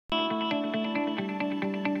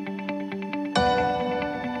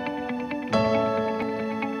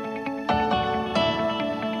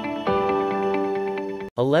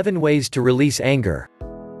11 Ways to Release Anger.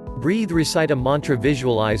 Breathe, recite a mantra,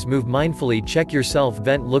 visualize, move mindfully, check yourself,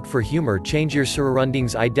 vent, look for humor, change your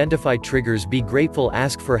surroundings, identify triggers, be grateful,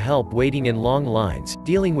 ask for help, waiting in long lines,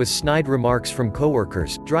 dealing with snide remarks from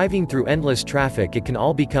coworkers, driving through endless traffic. It can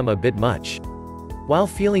all become a bit much. While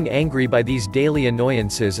feeling angry by these daily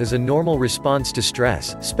annoyances is a normal response to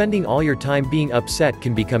stress, spending all your time being upset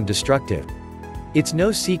can become destructive. It's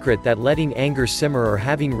no secret that letting anger simmer or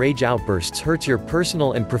having rage outbursts hurts your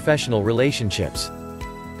personal and professional relationships.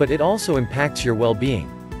 But it also impacts your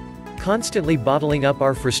well-being. Constantly bottling up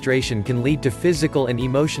our frustration can lead to physical and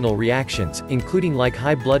emotional reactions, including like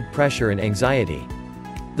high blood pressure and anxiety.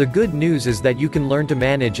 The good news is that you can learn to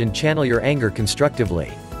manage and channel your anger constructively.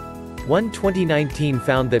 One 2019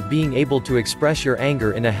 found that being able to express your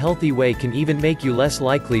anger in a healthy way can even make you less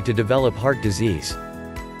likely to develop heart disease.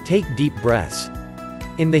 Take deep breaths.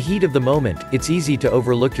 In the heat of the moment, it's easy to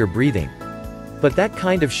overlook your breathing. But that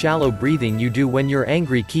kind of shallow breathing you do when you're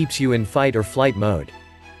angry keeps you in fight or flight mode.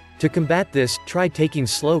 To combat this, try taking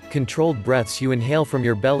slow, controlled breaths. You inhale from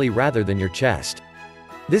your belly rather than your chest.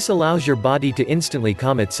 This allows your body to instantly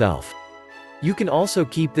calm itself. You can also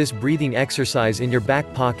keep this breathing exercise in your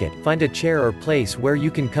back pocket. Find a chair or place where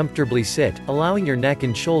you can comfortably sit, allowing your neck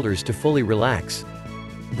and shoulders to fully relax.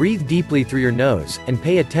 Breathe deeply through your nose, and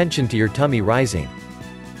pay attention to your tummy rising.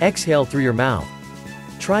 Exhale through your mouth.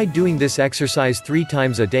 Try doing this exercise 3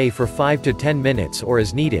 times a day for 5 to 10 minutes or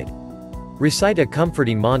as needed. Recite a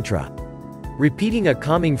comforting mantra. Repeating a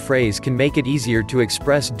calming phrase can make it easier to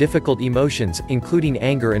express difficult emotions, including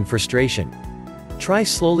anger and frustration. Try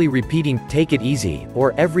slowly repeating, "Take it easy,"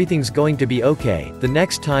 or "Everything's going to be okay," the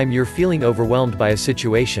next time you're feeling overwhelmed by a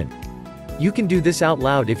situation. You can do this out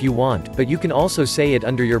loud if you want, but you can also say it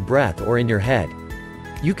under your breath or in your head.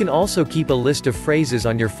 You can also keep a list of phrases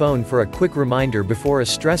on your phone for a quick reminder before a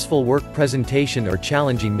stressful work presentation or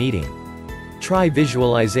challenging meeting. Try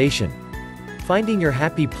visualization. Finding your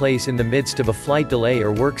happy place in the midst of a flight delay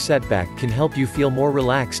or work setback can help you feel more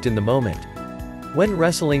relaxed in the moment. When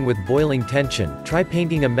wrestling with boiling tension, try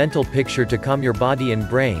painting a mental picture to calm your body and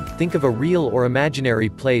brain. Think of a real or imaginary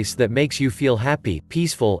place that makes you feel happy,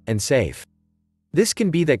 peaceful, and safe. This can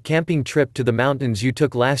be that camping trip to the mountains you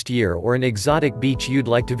took last year or an exotic beach you'd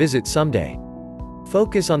like to visit someday.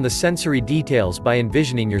 Focus on the sensory details by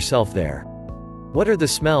envisioning yourself there. What are the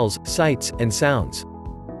smells, sights, and sounds?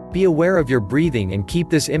 Be aware of your breathing and keep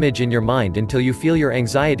this image in your mind until you feel your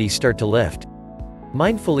anxiety start to lift.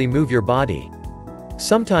 Mindfully move your body.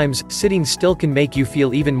 Sometimes, sitting still can make you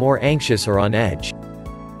feel even more anxious or on edge.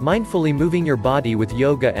 Mindfully moving your body with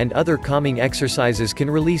yoga and other calming exercises can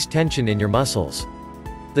release tension in your muscles.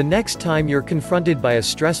 The next time you're confronted by a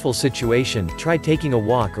stressful situation, try taking a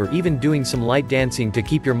walk or even doing some light dancing to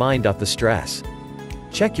keep your mind off the stress.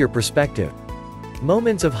 Check your perspective.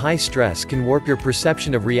 Moments of high stress can warp your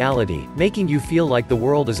perception of reality, making you feel like the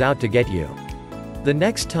world is out to get you. The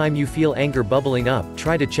next time you feel anger bubbling up,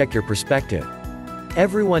 try to check your perspective.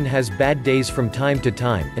 Everyone has bad days from time to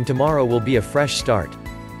time, and tomorrow will be a fresh start.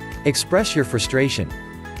 Express your frustration.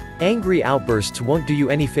 Angry outbursts won't do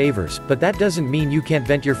you any favors, but that doesn't mean you can't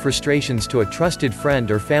vent your frustrations to a trusted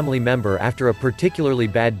friend or family member after a particularly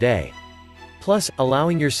bad day. Plus,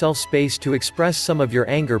 allowing yourself space to express some of your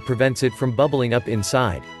anger prevents it from bubbling up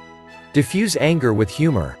inside. Diffuse anger with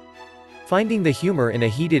humor. Finding the humor in a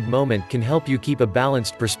heated moment can help you keep a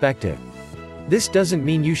balanced perspective. This doesn't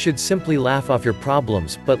mean you should simply laugh off your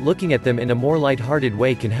problems, but looking at them in a more light-hearted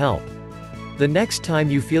way can help. The next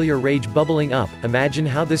time you feel your rage bubbling up, imagine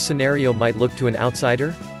how this scenario might look to an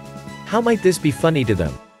outsider. How might this be funny to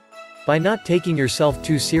them? By not taking yourself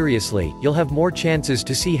too seriously, you'll have more chances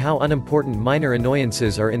to see how unimportant minor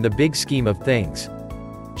annoyances are in the big scheme of things.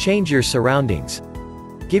 Change your surroundings.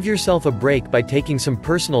 Give yourself a break by taking some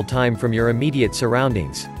personal time from your immediate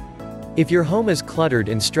surroundings. If your home is cluttered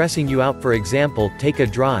and stressing you out, for example, take a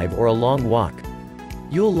drive or a long walk.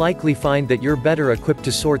 You'll likely find that you're better equipped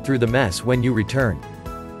to sort through the mess when you return.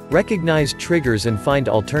 Recognize triggers and find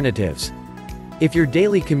alternatives. If your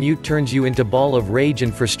daily commute turns you into a ball of rage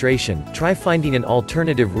and frustration, try finding an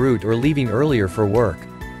alternative route or leaving earlier for work.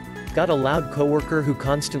 Got a loud coworker who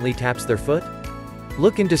constantly taps their foot?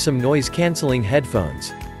 Look into some noise-canceling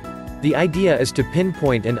headphones. The idea is to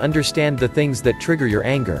pinpoint and understand the things that trigger your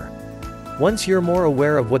anger. Once you're more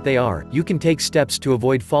aware of what they are, you can take steps to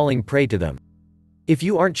avoid falling prey to them. If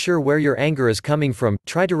you aren't sure where your anger is coming from,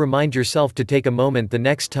 try to remind yourself to take a moment the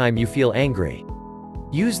next time you feel angry.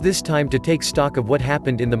 Use this time to take stock of what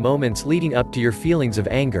happened in the moments leading up to your feelings of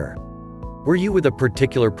anger. Were you with a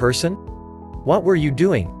particular person? What were you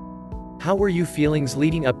doing? How were your feelings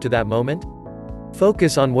leading up to that moment?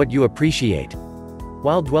 Focus on what you appreciate.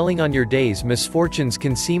 While dwelling on your day's misfortunes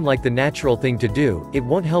can seem like the natural thing to do, it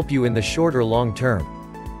won't help you in the short or long term.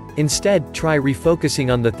 Instead, try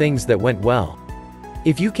refocusing on the things that went well.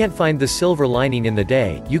 If you can't find the silver lining in the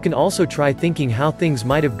day, you can also try thinking how things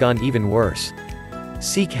might have gone even worse.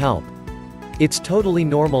 Seek help. It's totally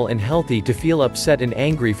normal and healthy to feel upset and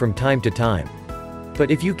angry from time to time. But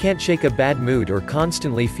if you can't shake a bad mood or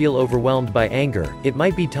constantly feel overwhelmed by anger, it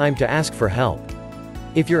might be time to ask for help.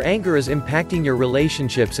 If your anger is impacting your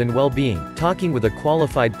relationships and well-being, talking with a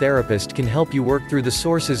qualified therapist can help you work through the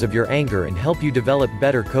sources of your anger and help you develop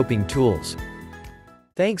better coping tools.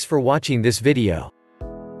 Thanks for watching this video.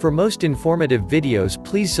 For most informative videos,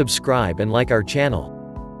 please subscribe and like our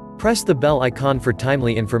channel. Press the bell icon for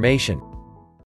timely information.